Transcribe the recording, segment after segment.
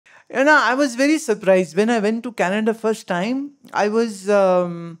I was very surprised. When I went to Canada first time, I was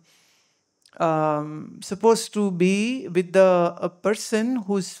supposed to be with a person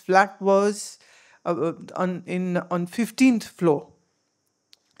whose flat was on 15th floor.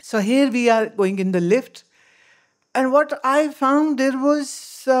 So here we are going in the lift, and what I found, there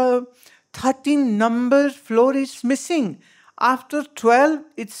was 13 number floor is missing. After 12,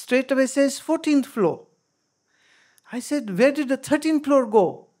 it straight away says 14th floor. I said, where did the 13th floor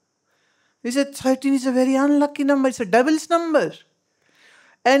go? He said, 13 is a very unlucky number. It's a devil's number.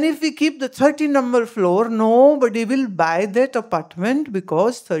 And if we keep the 13 number floor, nobody will buy that apartment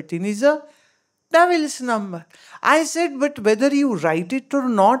because 13 is a devil's number. I said, but whether you write it or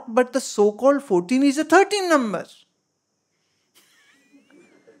not, but the so-called 14 is a 13 number.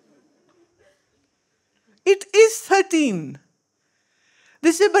 It is 13.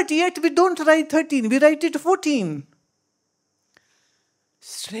 They say, but yet we don't write 13, we write it 14.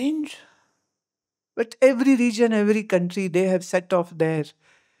 Strange. But every region, every country, they have set off their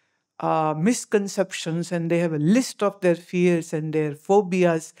misconceptions, and they have a list of their fears and their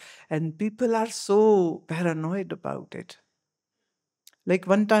phobias, and people are so paranoid about it. Like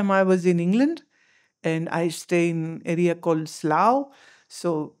one time I was in England, and I stay in an area called Slough.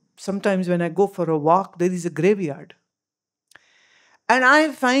 So sometimes when I go for a walk, there is a graveyard. And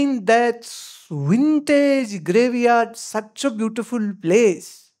I find that vintage graveyard such a beautiful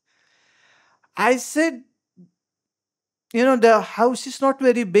place. I said, the house is not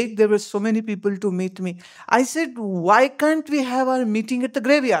very big. There were so many people to meet me. I said, why can't we have our meeting at the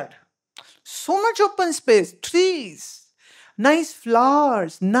graveyard? So much open space, trees, nice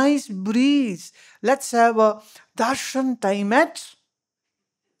flowers, nice breeze. Let's have a darshan time at.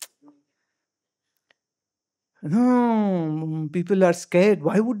 No, people are scared.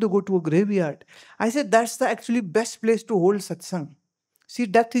 Why would they go to a graveyard? I said, that's the actually best place to hold satsang. See,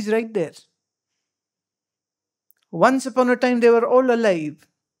 death is right there. Once upon a time, they were all alive.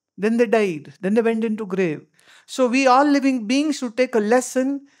 Then they died. Then they went into grave. So we all living beings should take a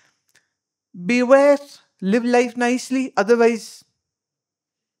lesson. Beware, live life nicely. Otherwise,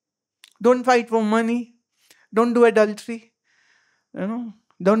 don't fight for money. Don't do adultery.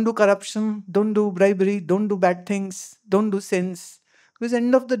 Don't do corruption. Don't do bribery. Don't do bad things. Don't do sins. Because at the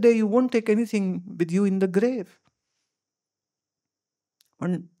end of the day, you won't take anything with you in the grave.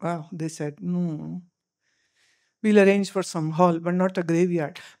 And they said, no. We'll arrange for some hall, but not a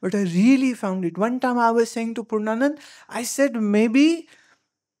graveyard. But I really found it. One time I was saying to Purnanand, I said, maybe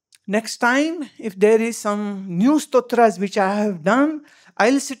next time, if there is some new stotras which I have done,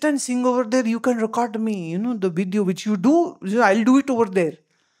 I'll sit and sing over there. You can record me, the video which you do, I'll do it over there.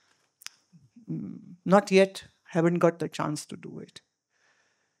 Not yet. Haven't got the chance to do it.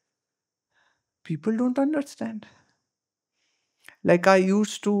 People don't understand. Like I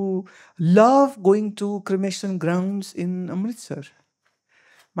used to love going to cremation grounds in Amritsar,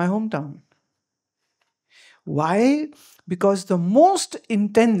 my hometown. Why? Because the most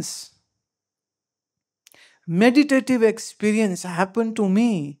intense meditative experience happened to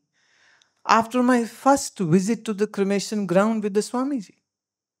me after my first visit to the cremation ground with the Swamiji,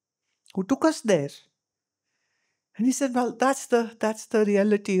 who took us there. And he said, well, that's the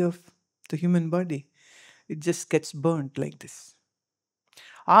reality of the human body. It just gets burnt like this.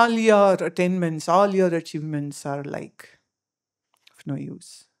 All your attainments, all your achievements are like of no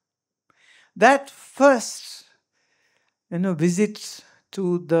use. That first, visit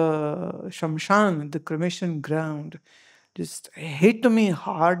to the Shamshan, the cremation ground, just hit me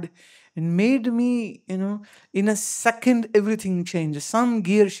hard and made me, in a second, everything changed. Some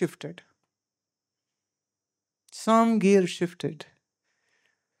gear shifted.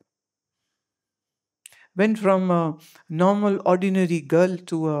 Went from a normal, ordinary girl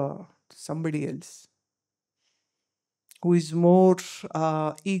to somebody else who is more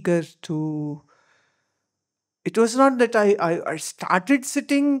eager to... It was not that I started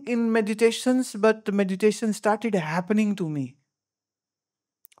sitting in meditations, but the meditation started happening to me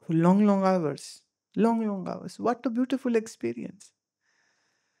for long, long hours. Long, long hours. What a beautiful experience.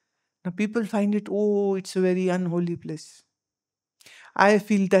 Now people find it, it's a very unholy place. I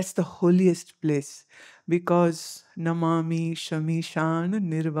feel that's the holiest place because Namami Shamishan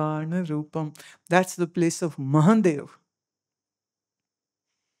Nirvana Rupam. That's the place of Mahadev.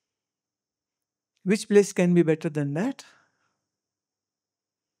 Which place can be better than that?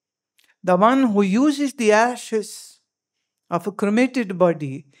 The one who uses the ashes of a cremated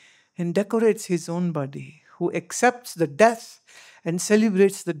body and decorates his own body, who accepts the death and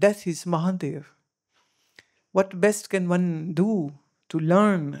celebrates the death, is Mahadev. What best can one do to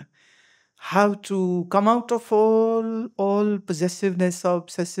learn how to come out of all possessiveness,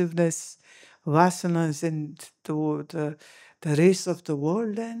 obsessiveness, vasanas, and the race of the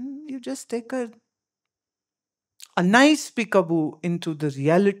world, and you just take a nice peekaboo into the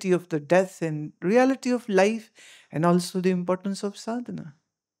reality of the death and reality of life, and also the importance of sadhana.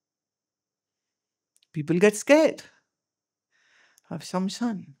 People get scared of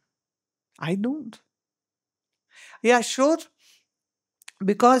samsan. I don't. Yeah, sure,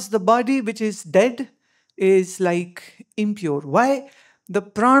 because the body which is dead is like impure. Why? The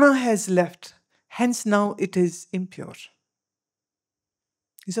prana has left, hence now it is impure.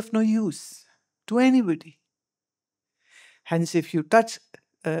 It's of no use to anybody. Hence, if you touch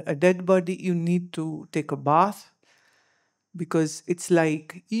a dead body, you need to take a bath, because it's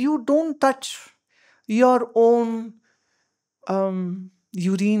like you don't touch your own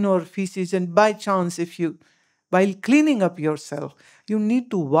urine or feces, and by chance, if you, while cleaning up yourself, you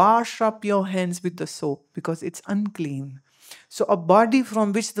need to wash up your hands with the soap because it's unclean. So a body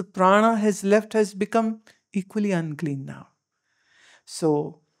from which the prana has left has become equally unclean now.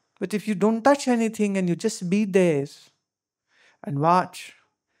 So, but if you don't touch anything and you just be there and watch,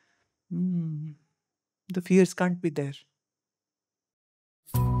 the fears can't be there.